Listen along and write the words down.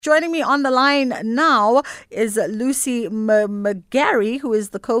Joining me on the line now is Lucy MacGarry, who is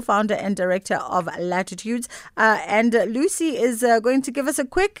the co-founder and director of Latitudes. And Lucy is going to give us a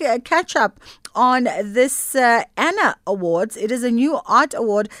quick catch-up on this ANNA Awards. It is a new art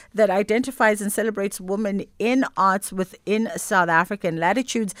award that identifies and celebrates women in arts within South Africa. And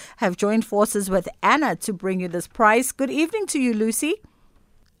Latitudes have joined forces with ANNA to bring you this prize. Good evening to you, Lucy.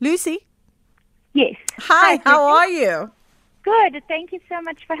 Lucy? Yes. Hi, how are you? Good. Thank you so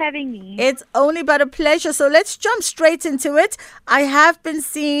much for having me. It's only but a pleasure. So let's jump straight into it. I have been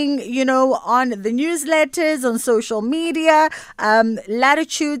seeing, on the newsletters, on social media,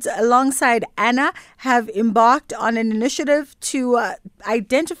 Latitudes alongside ANNA have embarked on an initiative to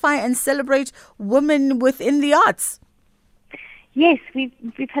identify and celebrate women within the arts. Yes,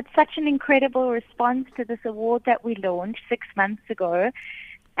 we've had such an incredible response to this award that we launched 6 months ago.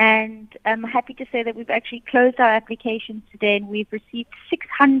 And I'm happy to say that we've actually closed our applications today and we've received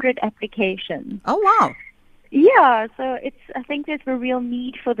 600 applications. Oh, wow. Yeah, so I think there's a real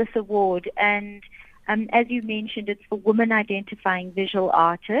need for this award. And as you mentioned, it's for women identifying visual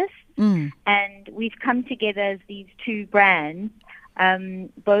artists. And we've come together as these two brands,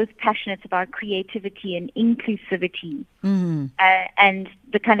 both passionate about creativity and inclusivity. And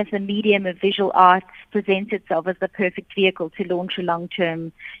the kind of the medium of visual arts presents itself as the perfect vehicle to launch a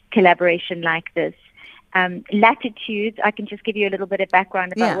long-term collaboration like this. Latitudes, I can just give you a little bit of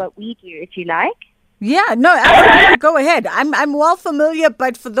background about what we do, if you like. Yeah, no, absolutely. Go ahead. I'm well familiar,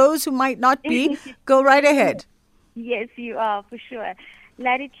 but for those who might not be, go right ahead. Yes, you are, for sure.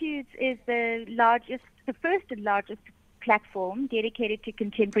 Latitudes is the first and largest platform dedicated to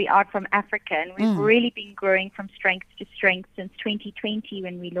contemporary art from Africa, and we've really been growing from strength to strength since 2020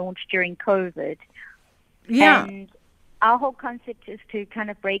 when we launched during COVID. Yeah. And our whole concept is to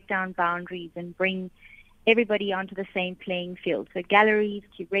kind of break down boundaries and bring everybody onto the same playing field. So galleries,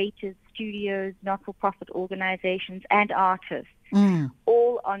 curators, studios, not-for-profit organizations, and artists,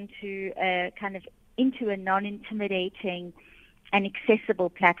 all onto into a non-intimidating and accessible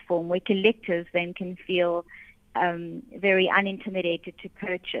platform where collectors then can feel very unintimidated to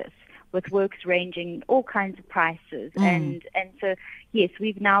purchase, with works ranging all kinds of prices. And so, yes,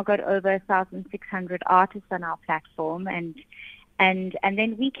 we've now got over 1,600 artists on our platform. And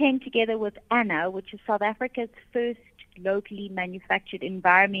then we came together with ANNA, which is South Africa's first locally manufactured,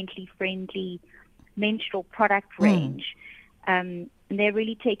 environmentally friendly menstrual product range. And they're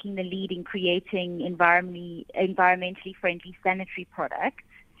really taking the lead in creating environmentally friendly sanitary products.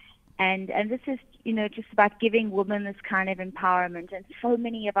 And this is, just about giving women this kind of empowerment. And so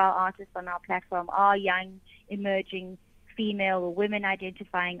many of our artists on our platform are young, emerging female or women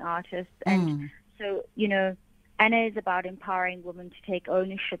identifying artists. And so, ANNA is about empowering women to take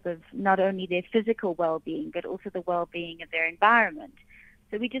ownership of not only their physical well-being, but also the well-being of their environment.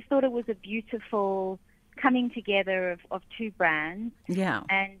 So we just thought it was a beautiful coming together of two brands. Yeah.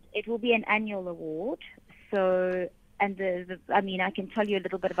 And it will be an annual award. So, and I can tell you a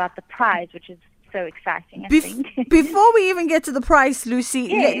little bit about the prize, which is so exciting, I think. Before we even get to the price, Lucy,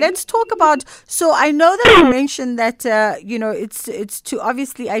 let's talk about, so I know that you mentioned that, it's to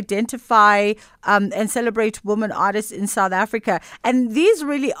obviously identify and celebrate women artists in South Africa. And these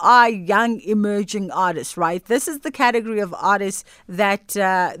really are young emerging artists, right? This is the category of artists that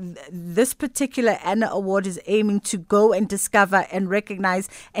this particular ANNA Award is aiming to go and discover and recognize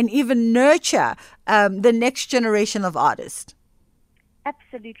and even nurture the next generation of artists.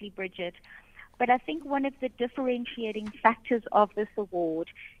 Absolutely, Bridget. But I think one of the differentiating factors of this award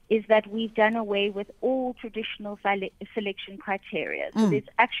is that we've done away with all traditional selection criteria. So there's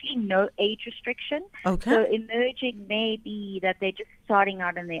actually no age restriction. Okay. So emerging may be that they're just starting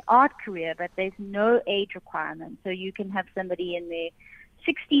out in their art career, but there's no age requirement. So you can have somebody in their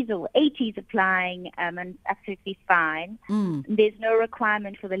 60s or 80s applying, and absolutely fine. There's no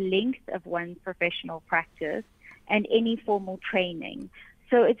requirement for the length of one's professional practice and any formal training.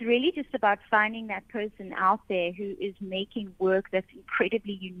 So it's really just about finding that person out there who is making work that's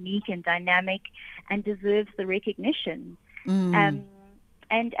incredibly unique and dynamic and deserves the recognition.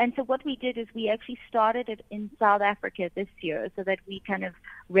 And so what we did is we actually started it in South Africa this year so that we kind of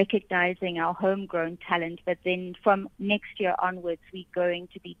recognizing our homegrown talent, but then from next year onwards, we're going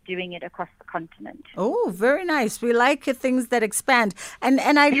to be doing it across the continent. Oh, very nice. We like things that expand. And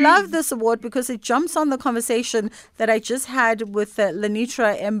I love this award because it jumps on the conversation that I just had with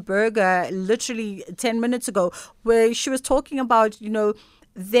Lenitra M. Berger literally 10 minutes ago, where she was talking about,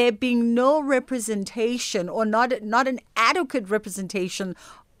 there being no representation or not an adequate representation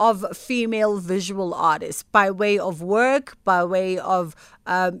of female visual artists by way of work, by way of,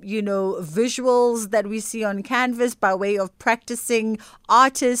 visuals that we see on canvas, by way of practicing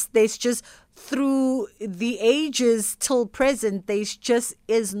artists. There's just, through the ages till present, there just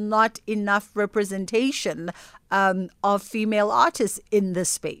is not enough representation of female artists in this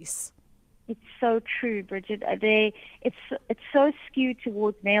space. It's so true, Bridget. It's so skewed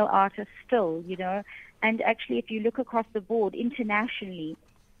towards male artists still, And actually, if you look across the board internationally,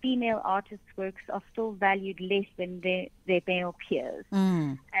 female artists' works are still valued less than their male peers.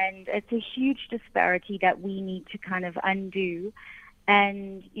 And it's a huge disparity that we need to kind of undo.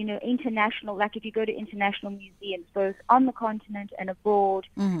 And, international, like if you go to international museums, both on the continent and abroad,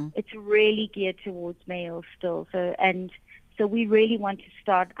 it's really geared towards males still. So we really want to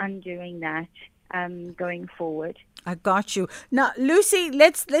start undoing that going forward. I got you. Now, Lucy,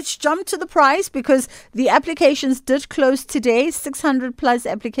 let's jump to the price, because the applications did close today. 600 plus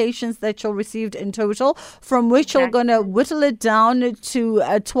applications that you'll received in total, from which you're going to whittle it down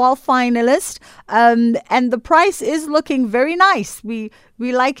to 12 finalists. And the price is looking very nice. We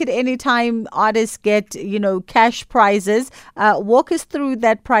like it anytime artists get, cash prizes. Walk us through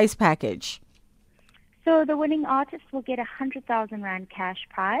that prize package. So the winning artist will get 100,000 Rand cash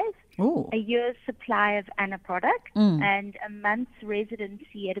prize, a year's supply of ANNA product, and a month's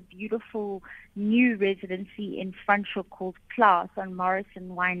residency at a beautiful new residency in Franschhoek called Class on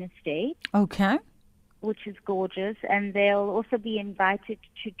Morrison Wine Estate. Okay. Which is gorgeous. And they'll also be invited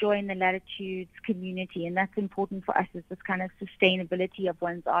to join the Latitudes community. And that's important for us, is this kind of sustainability of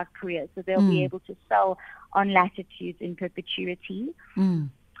one's art career. So they'll be able to sell on Latitudes in perpetuity.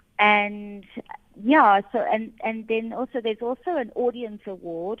 And and then also there's also an audience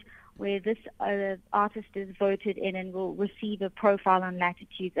award where this artist is voted in and will receive a profile on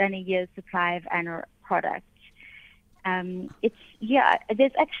Latitudes and a year's supply of ANNA products.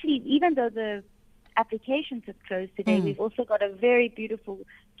 There's actually, even though the applications have closed today, we've also got a very beautiful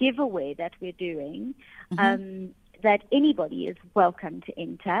giveaway that we're doing that anybody is welcome to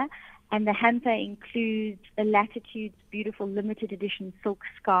enter. And the hamper includes a Latitudes beautiful limited edition silk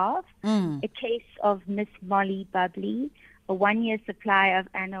scarf, a case of Miss Molly Bubbly, a 1-year supply of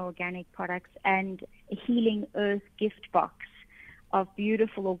ANNA organic products, and a Healing Earth gift box of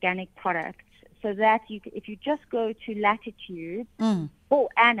beautiful organic products. So that if you just go to Latitudes or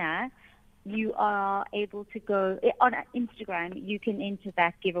ANNA, you are able to go on Instagram, you can enter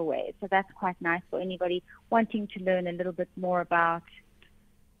that giveaway. So that's quite nice for anybody wanting to learn a little bit more about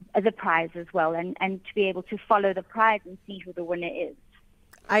the prize as well, and to be able to follow the prize and see who the winner is.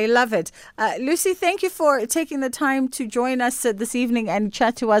 I love it. Lucy, thank you for taking the time to join us this evening and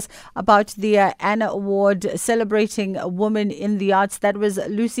chat to us about the ANNA Award celebrating a woman in the arts. That was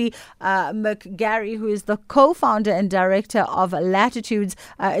Lucy MacGarry, who is the co-founder and director of Latitudes.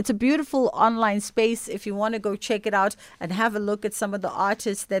 It's a beautiful online space if you want to go check it out and have a look at some of the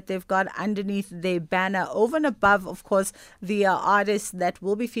artists that they've got underneath their banner, over and above, of course, the artists that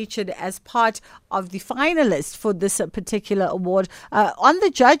will be featured as part of the finalists for this particular award. On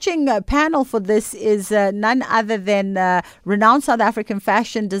the judging panel for this is none other than renowned South African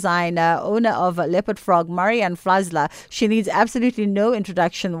fashion designer, owner of Leopard Frog, Marianne Flazla. She needs absolutely no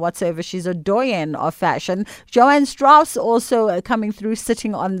introduction whatsoever. She's a doyen of fashion. Joanne Strauss also coming through,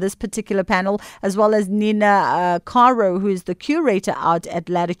 sitting on this particular panel, as well as Nina Caro, who is the curator out at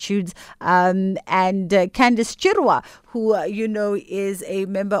Latitudes, and Candice Chirwa, who, is a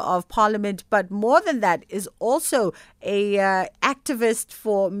member of parliament, but more than that, is also a activist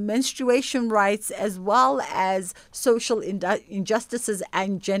for menstruation rights, as well as social injustices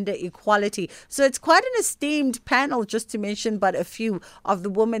and gender equality. So it's quite an esteemed panel, just to mention but a few of the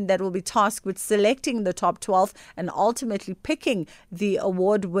women that will be tasked with selecting the top 12 and ultimately picking the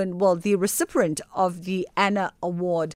the recipient of the ANNA Award.